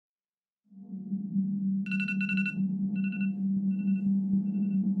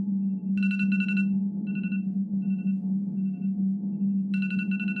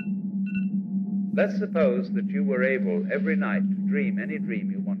Let's suppose that you were able every night to dream any dream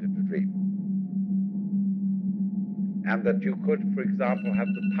you wanted to dream. And that you could, for example, have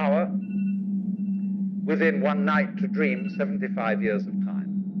the power within one night to dream 75 years of time.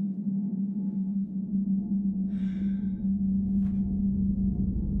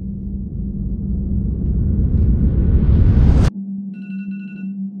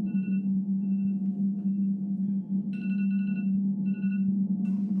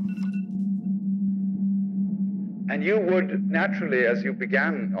 And you would, naturally, as you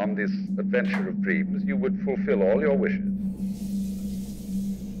began on this adventure of dreams, you would fulfill all your wishes.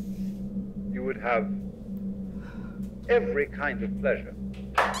 You would have every kind of pleasure.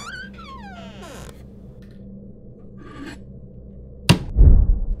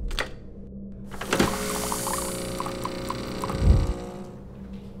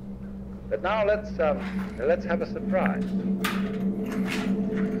 But now let's have a surprise.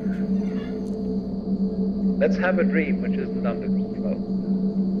 Let's have a dream which isn't under control.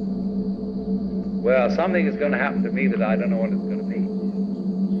 Well, something is going to happen to me that I don't know what it's going to be.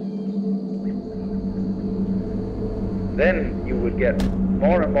 Then you would get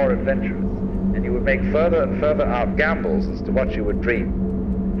more and more adventurous, and you would make further and further out gambles as to what you would dream.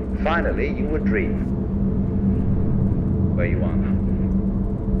 Finally, you would dream where you are now.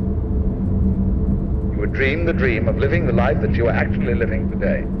 You would dream the dream of living the life that you are actually living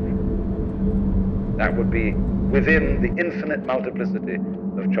today. That would be within the infinite multiplicity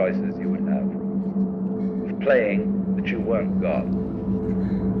of choices you would have, of playing that you weren't God.